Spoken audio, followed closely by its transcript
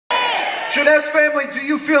Jeunesse family, do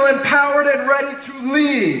you feel empowered and ready to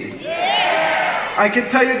lead? Yeah. I can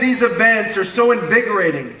tell you these events are so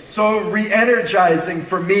invigorating, so re-energizing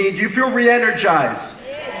for me. Do you feel re-energized?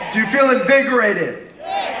 Yeah. Do you feel invigorated?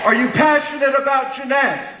 Yeah. Are you passionate about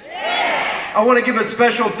Jeunesse? Yeah. I want to give a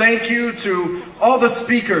special thank you to all the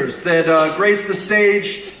speakers that graced the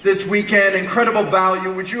stage this weekend. Incredible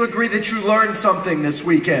value. Would you agree that you learned something this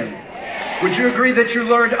weekend? Yeah. Would you agree that you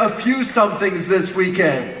learned a few somethings this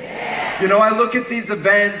weekend? You know, I look at these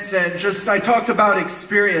events and I talked about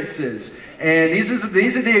experiences. And these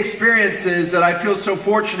are the experiences that I feel so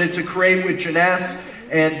fortunate to create with Jeunesse,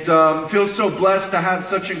 and feel so blessed to have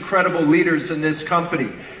such incredible leaders in this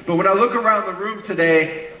company. But when I look around the room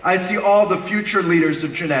today, I see all the future leaders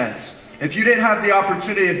of Jeunesse. If you didn't have the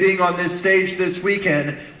opportunity of being on this stage this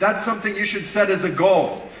weekend, that's something you should set as a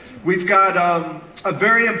goal. We've got a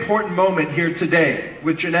very important moment here today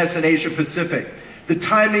with Jeunesse in Asia Pacific. The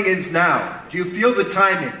timing is now. Do you feel the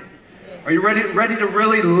timing? Are you ready to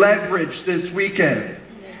really leverage this weekend?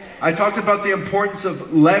 I talked about the importance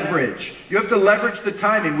of leverage. You have to leverage the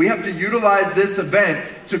timing. We have to utilize this event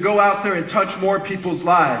to go out there and touch more people's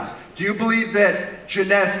lives. Do you believe that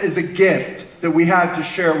Jeunesse is a gift that we have to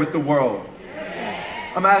share with the world?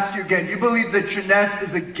 Yes. I'm asking you again, you believe that Jeunesse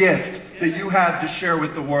is a gift that you have to share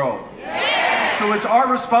with the world? Yes. So it's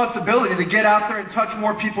our responsibility to get out there and touch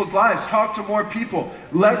more people's lives, talk to more people,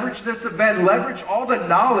 leverage this event, leverage all the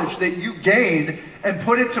knowledge that you gain and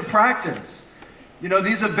put it to practice. You know,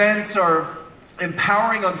 these events are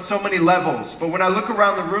empowering on so many levels, but when I look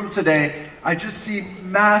around the room today, I just see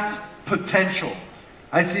mass potential.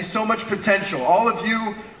 I see so much potential. All of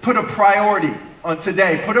you put a priority on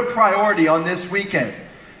today, put a priority on this weekend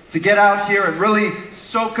to get out here and really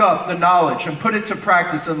soak up the knowledge and put it to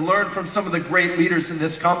practice and learn from some of the great leaders in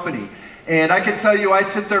this company. And I can tell you, I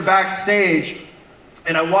sit there backstage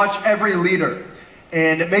and I watch every leader,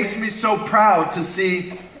 and it makes me so proud to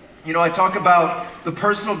see, you know, I talk about the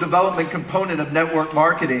personal development component of network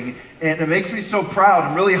marketing, and it makes me so proud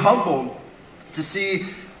and really humbled to see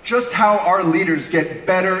just how our leaders get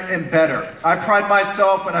better and better. I pride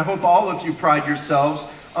myself, and I hope all of you pride yourselves,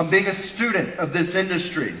 on being a student of this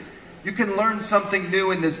industry. You can learn something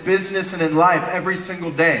new in this business and in life every single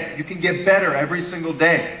day. You can get better every single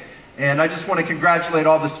day. And I just want to congratulate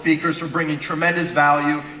all the speakers for bringing tremendous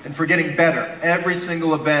value and for getting better. Every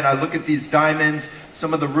single event, I look at these diamonds,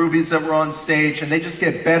 some of the rubies that were on stage, and they just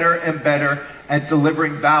get better and better at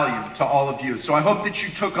delivering value to all of you. So I hope that you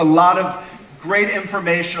took a lot of great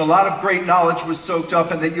information, a lot of great knowledge was soaked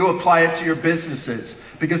up, and that you apply it to your businesses,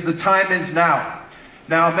 because the time is now.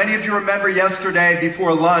 Now, many of you remember yesterday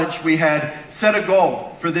before lunch, we had set a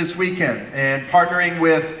goal for this weekend, and partnering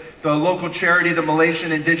with the local charity, the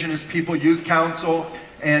Malaysian Indigenous People Youth Council.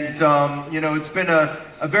 And, you know, it's been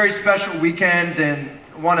a very special weekend, and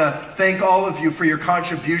I want to thank all of you for your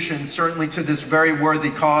contributions, certainly to this very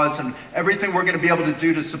worthy cause and everything we're going to be able to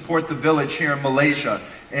do to support the village here in Malaysia.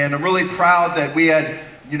 And I'm really proud that we had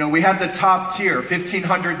the top tier,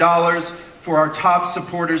 $1,500 for our top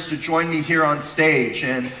supporters to join me here on stage.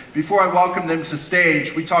 And before I welcome them to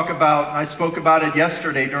stage, I spoke about it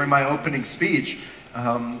yesterday during my opening speech,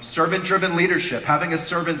 servant-driven leadership, having a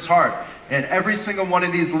servant's heart. And every single one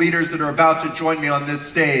of these leaders that are about to join me on this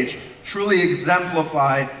stage truly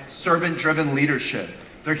exemplify servant-driven leadership.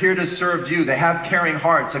 They're here to serve you. They have caring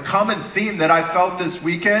hearts. A common theme that I felt this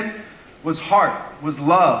weekend was heart, was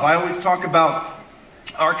love. I always talk about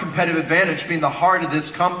our competitive advantage being the heart of this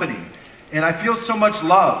company. And I feel so much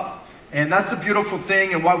love. And that's the beautiful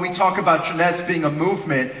thing, and why we talk about Jeunesse being a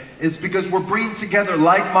movement is because we're bringing together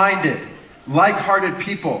like-minded, like-hearted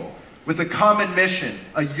people with a common mission,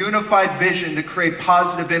 a unified vision to create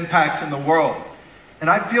positive impact in the world. And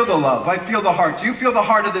I feel the love, I feel the heart. Do you feel the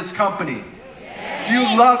heart of this company? Yes. Do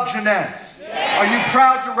you love Jeunesse? Yes. Are you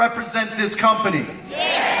proud to represent this company?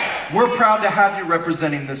 Yes. We're proud to have you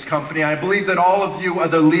representing this company. I believe that all of you are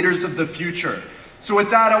the leaders of the future. So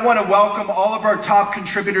with that, I want to welcome all of our top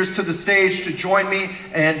contributors to the stage to join me.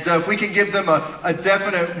 And if we can give them a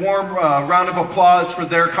definite warm round of applause for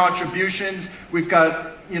their contributions. We've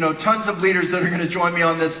got, you know, tons of leaders that are going to join me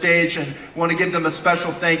on this stage, and want to give them a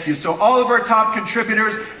special thank you. So all of our top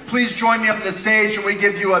contributors, please join me up on the stage, and we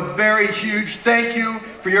give you a very huge thank you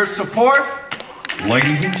for your support.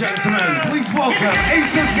 Ladies and gentlemen, please welcome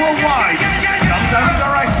Aces Worldwide, Double Diamond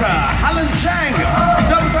Director Alan Chang,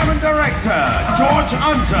 Double Diamond Director George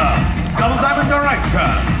Hunter, Double Diamond Director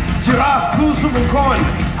Giraffe Kusumukon,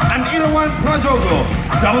 and Irawan Prajogo,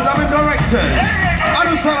 Double Diamond Directors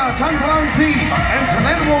Anusara Chandransi and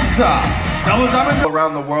Tanen Wongsa, Double Diamond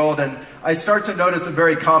around the world. And I start to notice a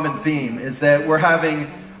very common theme is that we're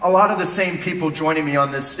having a lot of the same people joining me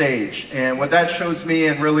on this stage. And what that shows me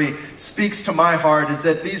and really speaks to my heart is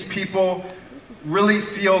that these people really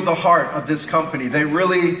feel the heart of this company. They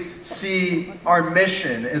really see our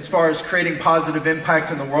mission as far as creating positive impact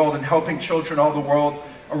in the world and helping children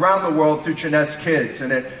around the world through Jeunesse Kids.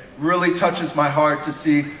 And it really touches my heart to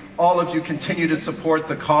see all of you continue to support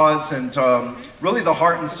the cause and really the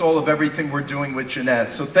heart and soul of everything we're doing with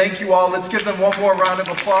Jeunesse. So thank you all. Let's give them one more round of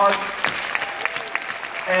applause.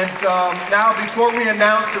 And now, before we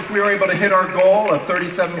announce if we were able to hit our goal of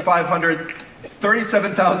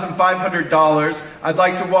 $37,500, I'd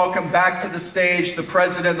like to welcome back to the stage the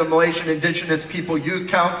President of the Malaysian Indigenous People Youth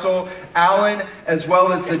Council, Alan, as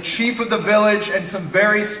well as the Chief of the Village and some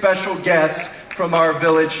very special guests from our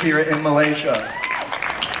village here in Malaysia.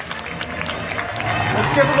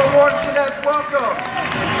 Let's give them a warm Jeunesse welcome.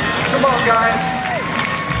 Come on, guys.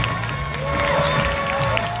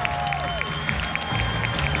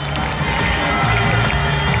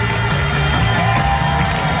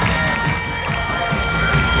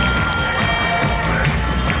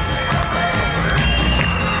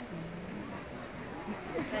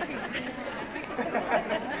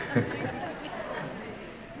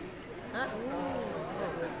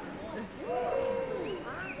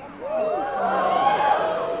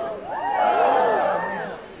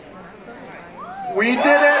 We did it,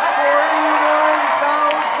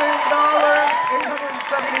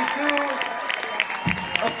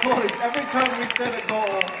 $41,872. Of course, every time we set a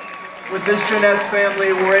goal with this Jeunesse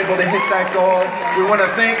family, we're able to hit that goal. We want to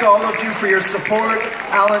thank all of you for your support.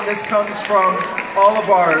 Alan, this comes from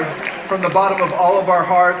the bottom of all of our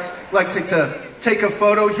hearts. I'd like to take a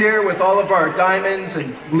photo here with all of our diamonds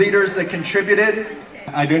and leaders that contributed.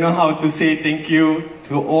 I don't know how to say thank you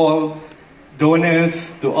to all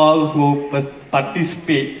donors, to all who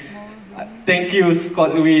participate. Thank you,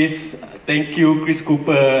 Scott Lewis. Thank you, Chris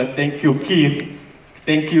Cooper. Thank you, Keith.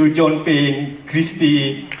 Thank you, John Payne,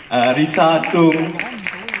 Christy, Risa Tung,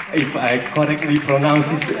 if I correctly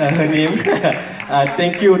pronounce her name.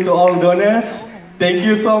 Thank you to all donors. Thank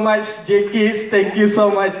you so much, J-Kids. Thank you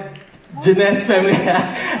so much, Jeunesse family.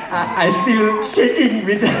 I'm still shaking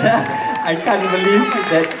with I can't believe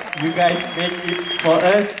that you guys make it for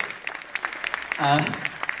us.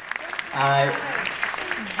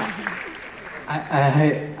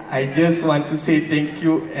 I just want to say thank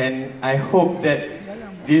you, and I hope that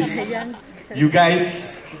you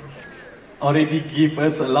guys already give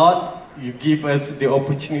us a lot. You give us the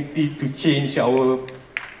opportunity to change our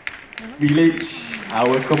village,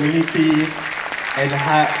 our community, and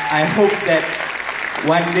I hope that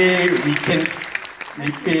one day we can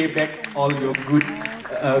repay back all your good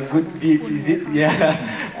deeds. Is it? Yeah.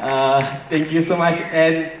 Thank you so much,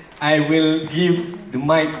 and I will give the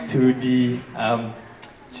mic to the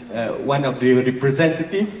one of the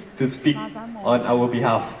representatives to speak on our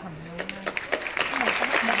behalf.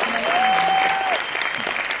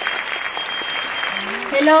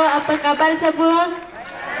 Hello, apa kabar semua?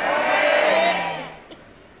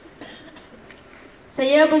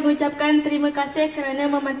 Saya mengucapkan terima kasih kerana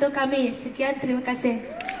membantu kami. Sekian, terima kasih.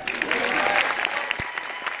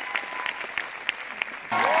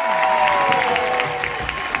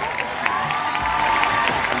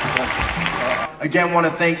 Again, want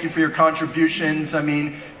to thank you for your contributions. I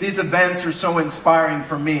mean, these events are so inspiring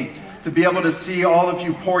for me. To be able to see all of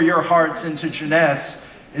you pour your hearts into Jeunesse,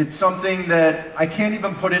 it's something that I can't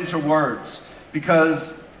even put into words,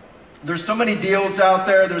 because there's so many deals out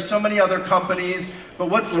there, there's so many other companies, but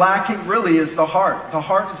what's lacking really is the heart and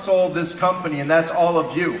soul of this company, and that's all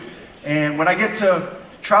of you. And when I get to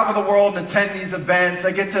travel the world and attend these events,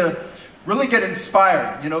 I get to really get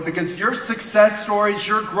inspired, you know, because your success stories,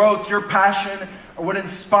 your growth, your passion are what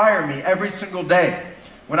inspire me every single day.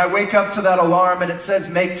 When I wake up to that alarm and it says,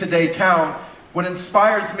 make today count, what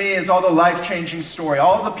inspires me is all the life-changing story,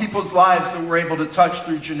 all the people's lives that we're able to touch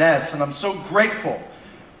through Jeunesse. And I'm so grateful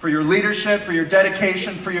for your leadership, for your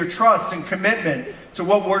dedication, for your trust and commitment to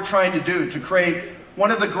what we're trying to do, to create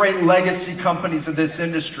one of the great legacy companies of this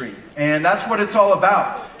industry. And that's what it's all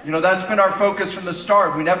about. You know, that's been our focus from the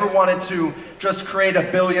start. We never wanted to just create a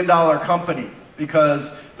billion-dollar company,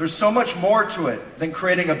 because there's so much more to it than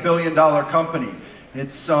creating a billion-dollar company.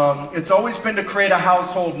 It's always been to create a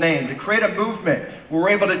household name, to create a movement where we're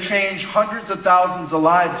able to change hundreds of thousands of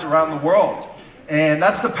lives around the world. And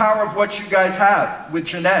that's the power of what you guys have with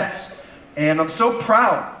Jeunesse. And I'm so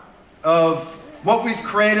proud of what we've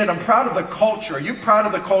created. I'm proud of the culture. Are you proud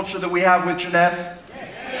of the culture that we have with Jeunesse?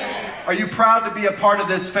 Yes. Are you proud to be a part of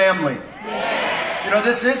this family? Yes. You know,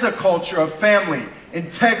 this is a culture of family,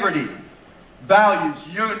 integrity, values,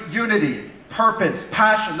 unity, purpose,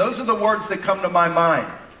 passion. Those are the words that come to my mind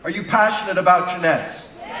Are you passionate about Jeunesse?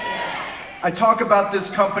 I talk about this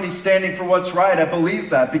company standing for what's right. I believe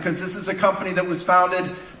that because this is a company that was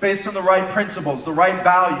founded based on the right principles, the right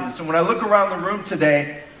values. And when I look around the room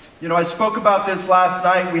today, you know, I spoke about this last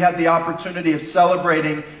night. We had the opportunity of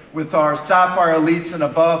celebrating with our Sapphire Elites and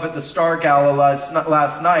above at the Star Gala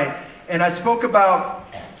last night. And I spoke about,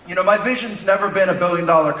 you know, my vision's never been a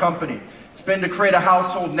billion-dollar company. It's been to create a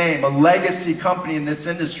household name, a legacy company in this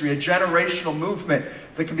industry, a generational movement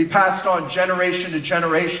that can be passed on generation to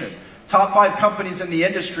generation. Top 5 companies in the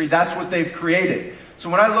industry, that's what they've created. So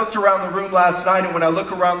when I looked around the room last night and when I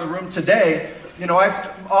look around the room today, you know, I've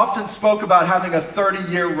often spoke about having a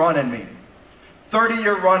 30-year run in me.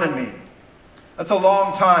 30-year run in me. That's a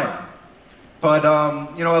long time. But,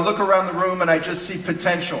 you know, I look around the room and I just see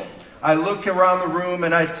potential. I look around the room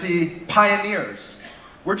and I see pioneers.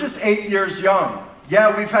 We're just 8 years young.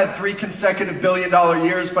 Yeah, we've had 3 consecutive billion-dollar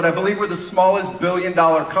years, but I believe we're the smallest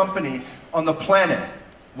billion-dollar company on the planet.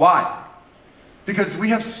 Why? Because we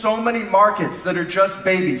have so many markets that are just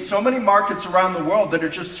babies, so many markets around the world that are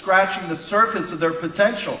just scratching the surface of their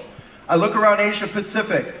potential. I look around Asia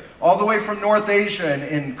Pacific, all the way from North Asia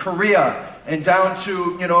and Korea, and down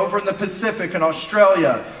to, you know, over in the Pacific and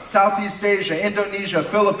Australia, Southeast Asia, Indonesia,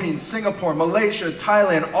 Philippines, Singapore, Malaysia,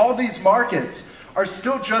 Thailand. All these markets are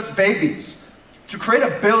still just babies. To create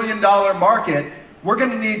a billion-dollar market, we're going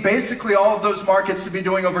to need basically all of those markets to be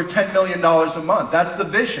doing over $10 million a month. That's the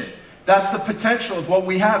vision. That's the potential of what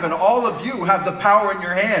we have. And all of you have the power in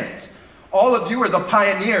your hands. All of you are the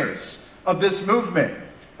pioneers of this movement.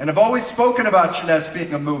 And I've always spoken about Jeunesse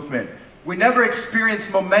being a movement. We never experience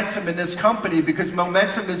momentum in this company because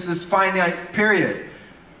momentum is this finite period.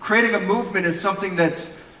 Creating a movement is something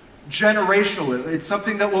that's generational. It's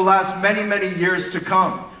something that will last many, many years to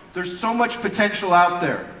come. There's so much potential out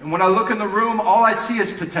there. And when I look in the room, all I see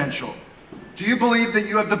is potential. Do you believe that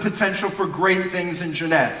you have the potential for great things in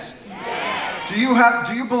Jeunesse? Yes.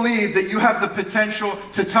 Do you believe that you have the potential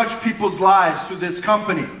to touch people's lives through this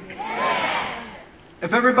company? Yes.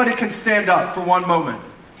 If everybody can stand up for one moment.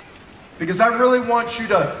 Because I really want you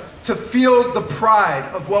to feel the pride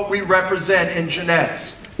of what we represent in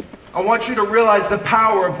Jeunesse. I want you to realize the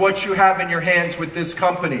power of what you have in your hands with this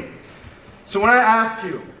company. So when I ask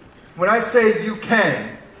you, when I say you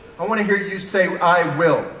can, I want to hear you say I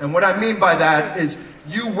will. And what I mean by that is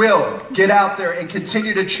you will get out there and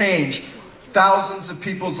continue to change thousands of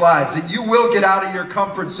people's lives. That you will get out of your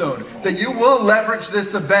comfort zone. That you will leverage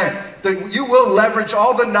this event. That you will leverage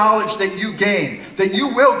all the knowledge that you gain. That you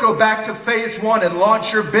will go back to phase 1 and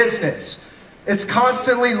launch your business. It's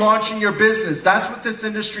constantly launching your business. That's what this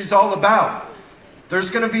industry is all about. There's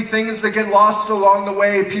going to be things that get lost along the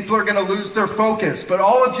way. People are going to lose their focus. But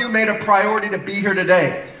all of you made a priority to be here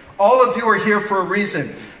today. All of you are here for a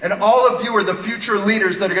reason. And all of you are the future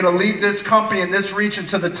leaders that are going to lead this company and this region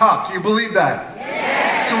to the top. Do you believe that?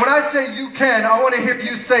 Yes. So when I say you can, I want to hear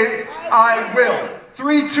you say, I will.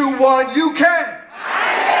 3, 2, 1, you can.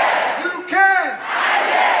 I will. You can.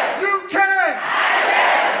 I will. You can.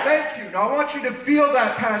 I will. Thank you. Now I want you to feel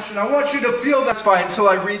that passion. I want you to feel that fight until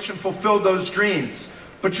I reach and fulfill those dreams.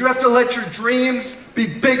 But you have to let your dreams be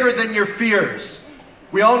bigger than your fears.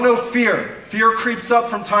 We all know fear. Fear creeps up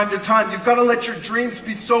from time to time. You've got to let your dreams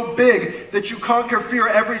be so big that you conquer fear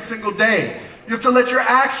every single day. You have to let your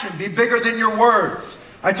action be bigger than your words.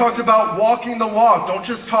 I talked about walking the walk. Don't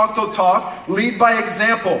just talk the talk. Lead by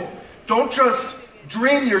example. Don't just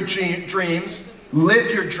dream your dreams.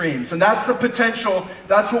 Live your dreams. And that's the potential.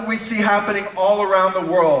 That's what we see happening all around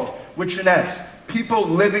the world with Jeunesse. People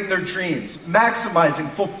living their dreams, maximizing,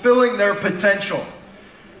 fulfilling their potential.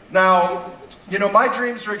 Now, you know, my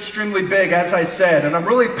dreams are extremely big, as I said, and I'm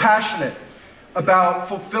really passionate about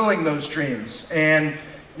fulfilling those dreams. And,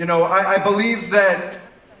 you know, I believe that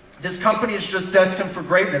this company is just destined for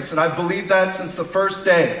greatness, and I believe that since the first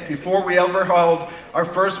day, before we ever held our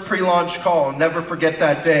first pre-launch call. I'll never forget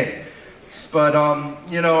that day. But,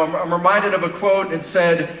 you know, I'm reminded of a quote. It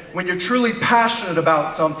said, when you're truly passionate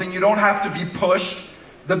about something, you don't have to be pushed.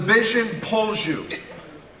 The vision pulls you.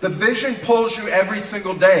 The vision pulls you every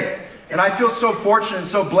single day. And I feel so fortunate and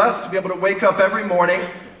so blessed to be able to wake up every morning,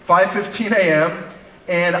 5:15 a.m.,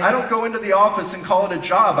 and I don't go into the office and call it a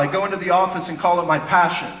job. I go into the office and call it my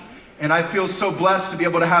passion. And I feel so blessed to be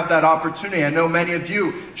able to have that opportunity. I know many of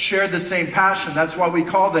you share the same passion. That's why we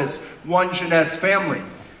call this One Jeunesse Family.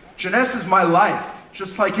 Jeunesse is my life,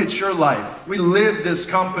 just like it's your life. We live this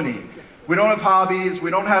company. We don't have hobbies.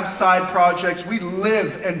 We don't have side projects. We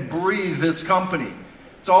live and breathe this company.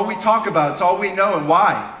 It's all we talk about. It's all we know. And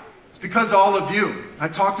why? It's because of all of you. I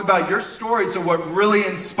talked about your stories are what really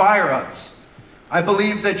inspire us. I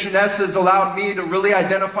believe that Jeunesse has allowed me to really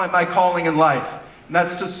identify my calling in life, and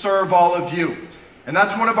that's to serve all of you. And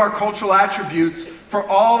that's one of our cultural attributes for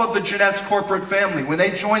all of the Jeunesse corporate family. When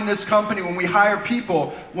they join this company, when we hire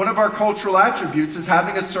people, one of our cultural attributes is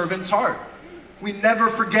having a servant's heart. We never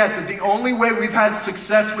forget that the only way we've had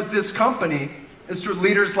success with this company is through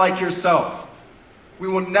leaders like yourself. We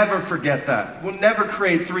will never forget that. We'll never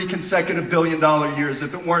create 3 consecutive billion-dollar years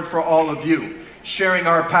if it weren't for all of you sharing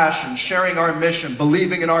our passion, sharing our mission,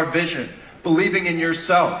 believing in our vision, believing in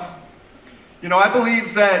yourself. You know, I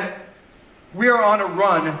believe that we are on a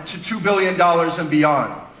run to $2 billion and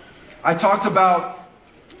beyond. I talked about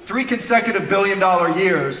 3 consecutive billion-dollar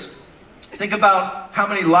years. Think about how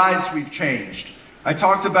many lives we've changed. I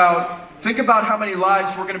talked about, think about how many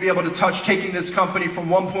lives we're going to be able to touch taking this company from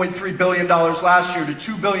 $1.3 billion last year to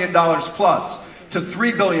 $2 billion plus to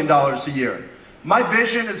 $3 billion a year. My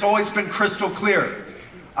vision has always been crystal clear.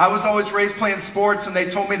 I was always raised playing sports, and they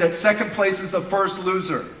told me that second place is the first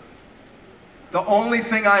loser. The only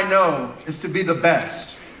thing I know is to be the best.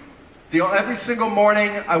 Every single morning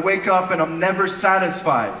I wake up and I'm never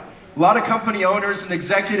satisfied. A lot of company owners and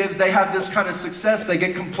executives, they have this kind of success. They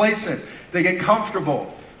get complacent. They get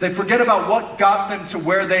comfortable. They forget about what got them to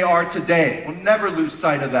where they are today. We'll never lose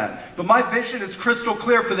sight of that. But my vision is crystal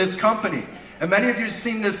clear for this company. And many of you have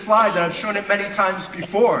seen this slide that I've shown it many times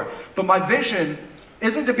before. But my vision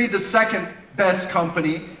isn't to be the second best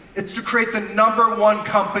company. It's to create the #1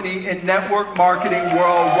 company in network marketing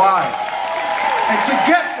worldwide. And to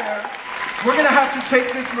get there, we're going to have to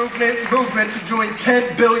take this movement to doing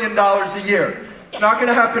 $10 billion a year. It's not going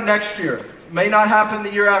to happen next year. It may not happen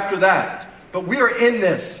the year after that. But we are in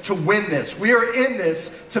this to win this. We are in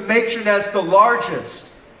this to make Jeunesse the largest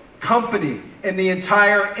company in the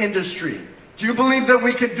entire industry. Do you believe that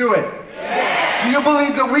we can do it? Yes. Do you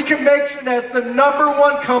believe that we can make Jeunesse the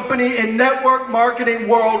 #1 company in network marketing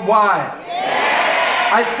worldwide?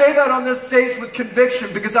 Yes. I say that on this stage with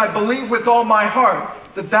conviction because I believe with all my heart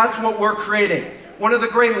that that's what we're creating. One of the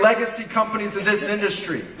great legacy companies of this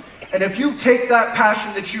industry. And if you take that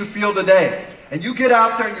passion that you feel today and you get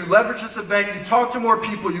out there and you leverage this event, you talk to more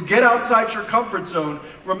people, you get outside your comfort zone,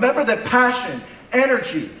 remember that passion,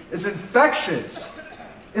 energy is infectious.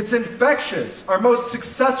 It's infectious. Our most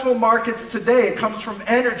successful markets today, it comes from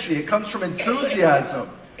energy. It comes from enthusiasm.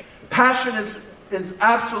 Passion is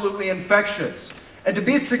absolutely infectious. And to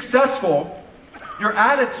be successful, your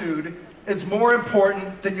attitude is more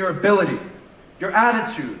important than your ability. Your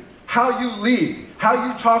attitude, how you lead, how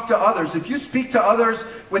you talk to others. If you speak to others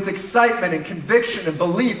with excitement and conviction and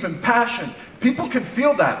belief and passion, people can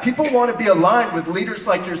feel that. People want to be aligned with leaders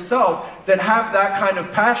like yourself that have that kind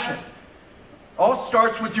of passion. All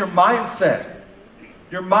starts with your mindset.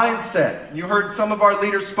 Your mindset. You heard some of our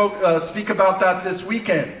leaders speak about that this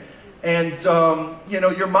weekend. And, you know,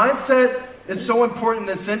 your mindset is so important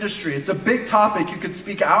in this industry. It's a big topic. You could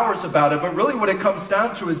speak hours about it. But really what it comes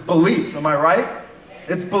down to is belief. Am I right?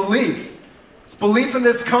 It's belief. It's belief in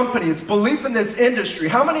this company. It's belief in this industry.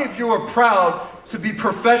 How many of you are proud to be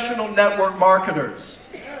professional network marketers?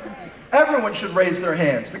 Everyone should raise their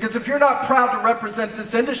hands, because if you're not proud to represent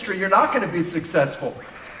this industry, you're not going to be successful.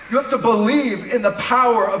 You have to believe in the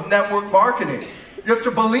power of network marketing. You have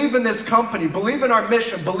to believe in this company, believe in our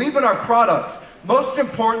mission, believe in our products. Most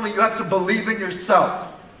importantly, you have to believe in yourself.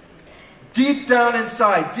 Deep down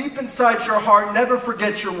inside, deep inside your heart, never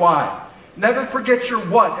forget your why. Never forget your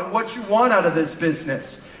what and what you want out of this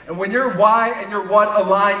business. And when your why and your what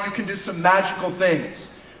align, you can do some magical things.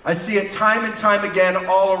 I see it time and time again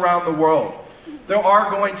all around the world. There are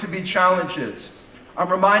going to be challenges. I'm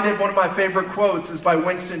reminded, one of my favorite quotes is by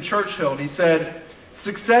Winston Churchill. And he said,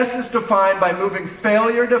 "Success is defined by moving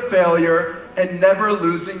failure to failure and never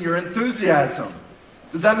losing your enthusiasm."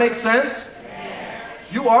 Does that make sense? Yes.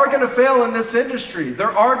 You are going to fail in this industry.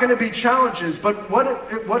 There are going to be challenges. But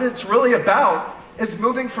what it's really about is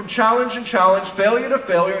moving from challenge and challenge, failure to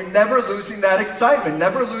failure, never losing that excitement,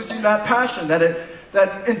 never losing that passion,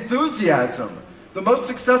 that enthusiasm. The most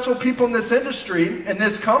successful people in this industry, in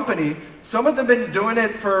this company, some of them have been doing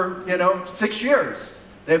it for, 6 years.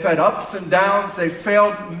 They've had ups and downs. They've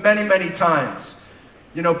failed many, many times.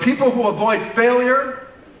 People who avoid failure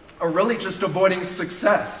are really just avoiding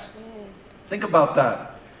success. Think about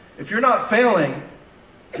that. If you're not failing,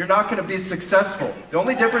 you're not going to be successful. The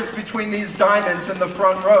only difference between these diamonds in the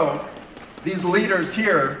front row, these leaders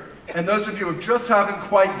here, and those of you who just haven't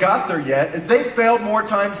quite got there yet, is they failed more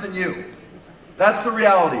times than you. That's the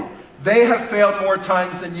reality. They have failed more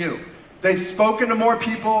times than you. They've spoken to more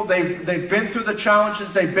people. They've been through the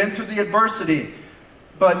challenges. They've been through the adversity.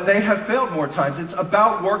 but they have failed more times. It's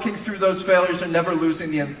about working through those failures and never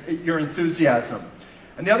losing your enthusiasm.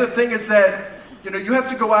 And the other thing is that, you have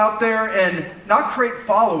to go out there and not create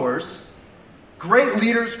followers. Great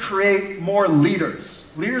leaders create more leaders.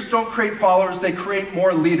 Leaders don't create followers, they create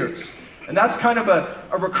more leaders. And that's kind of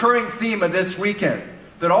a recurring theme of this weekend,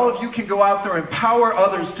 that all of you can go out there and empower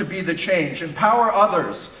others to be the change, empower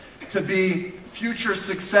others to be future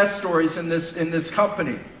success stories in this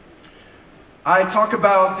company. I talk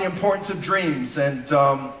about the importance of dreams, and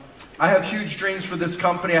I have huge dreams for this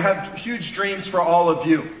company. I have huge dreams for all of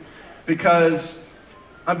you, because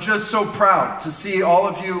I'm just so proud to see all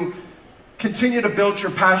of you continue to build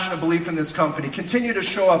your passion and belief in this company, continue to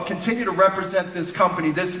show up, continue to represent this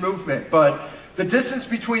company, this movement. But the distance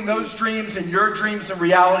between those dreams and your dreams and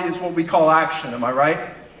reality is what we call action, am I right?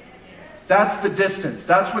 That's the distance.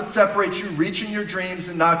 That's what separates you reaching your dreams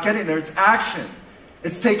and not getting there. It's action.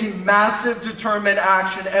 It's taking massive, determined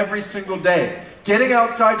action every single day. Getting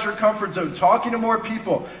outside your comfort zone, talking to more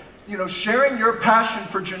people, sharing your passion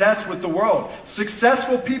for Jeunesse with the world.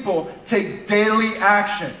 Successful people take daily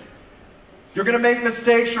action. You're going to make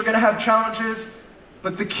mistakes, you're going to have challenges,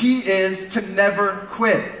 but the key is to never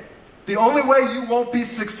quit. The only way you won't be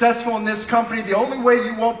successful in this company, the only way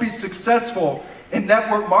you won't be successful in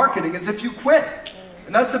network marketing is if you quit.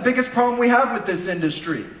 And that's the biggest problem we have with this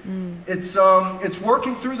industry. It's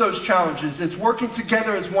working through those challenges. It's working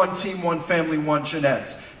together as one team, one family, one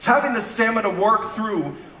Jeunesse. It's having the stamina to work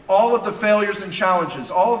through all of the failures and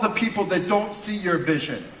challenges, all of the people that don't see your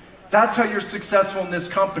vision. That's how you're successful in this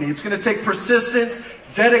company. It's going to take persistence,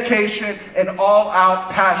 dedication, and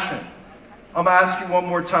all-out passion. I'm going to ask you one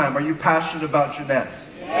more time. Are you passionate about Jeunesse?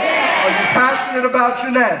 Yes. Are you passionate about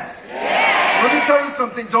Jeunesse? Yes. Let me tell you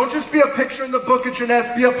something. Don't just be a picture in the book of Jeunesse.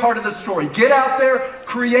 Be a part of the story. Get out there.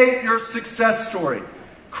 Create your success story.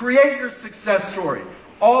 Create your success story.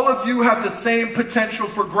 All of you have the same potential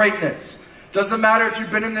for greatness. Doesn't matter if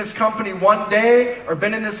you've been in this company one day or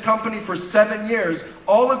been in this company for 7 years.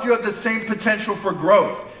 All of you have the same potential for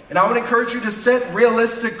growth. And I would encourage you to set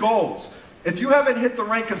realistic goals. If you haven't hit the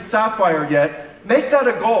rank of Sapphire yet, make that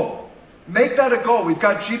a goal. Make that a goal. We've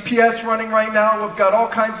got GPS running right now. We've got all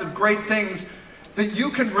kinds of great things that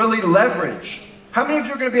you can really leverage. How many of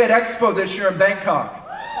you are going to be at Expo this year in Bangkok?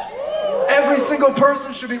 Every single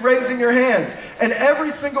person should be raising your hands. And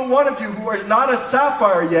every single one of you who are not a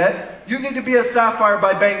Sapphire yet, you need to be a Sapphire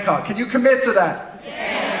by Bangkok. Can you commit to that?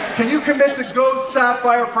 Yes. Can you commit to go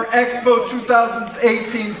Sapphire for Expo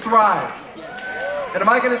 2018 Thrive? And am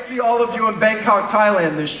I going to see all of you in Bangkok,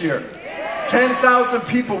 Thailand this year? 10,000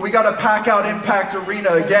 people. We got to pack out Impact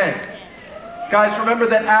Arena again. Guys, remember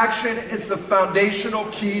that action is the foundational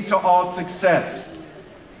key to all success.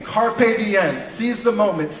 Carpe diem, seize the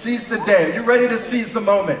moment, seize the day. Are you ready to seize the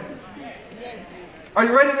moment? Yes. Are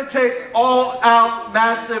you ready to take all-out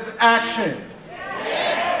massive action?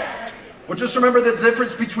 Yes. Well, just remember the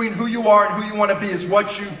difference between who you are and who you want to be is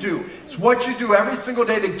what you do. It's what you do every single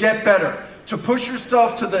day to get better, to push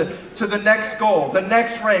yourself to the next goal, the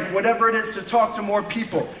next rank, whatever it is, to talk to more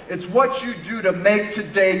people. It's what you do to make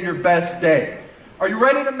today your best day. Are you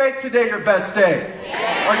ready to make today your best day?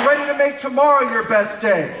 Yes. Are you ready to make tomorrow your best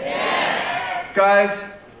day? Yes. Guys,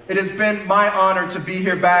 it has been my honor to be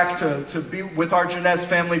here back, to be with our Jeunesse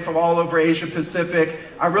family from all over Asia Pacific.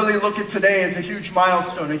 I really look at today as a huge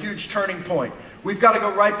milestone, a huge turning point. We've got to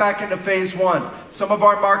go right back into phase one. Some of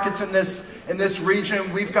our markets in this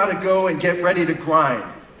region, we've got to go and get ready to grind.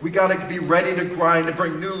 We got to be ready to grind, to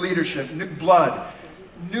bring new leadership, new blood,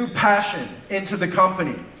 new passion into the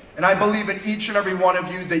company. And I believe in each and every one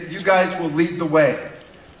of you that you guys will lead the way.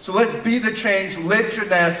 So let's be the change, live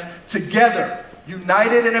Jeunesse together.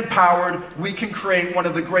 United and empowered, we can create one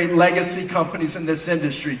of the great legacy companies in this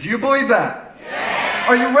industry. Do you believe that? Yes.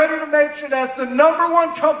 Are you ready to make Jeunesse the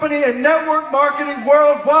 #1 company in network marketing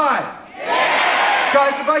worldwide? Yes.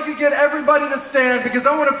 Guys, if I could get everybody to stand, because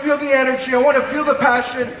I want to feel the energy, I want to feel the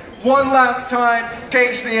passion one last time,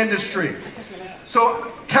 change the industry.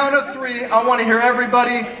 So count of 3, I want to hear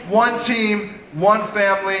everybody, one team, one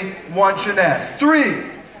family, one Jeunesse. 3,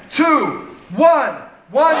 2, 1.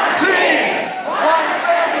 One team, one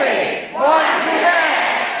family, one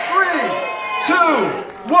Jeunesse. 3, 2,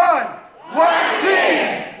 1. One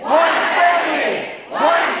team, one family.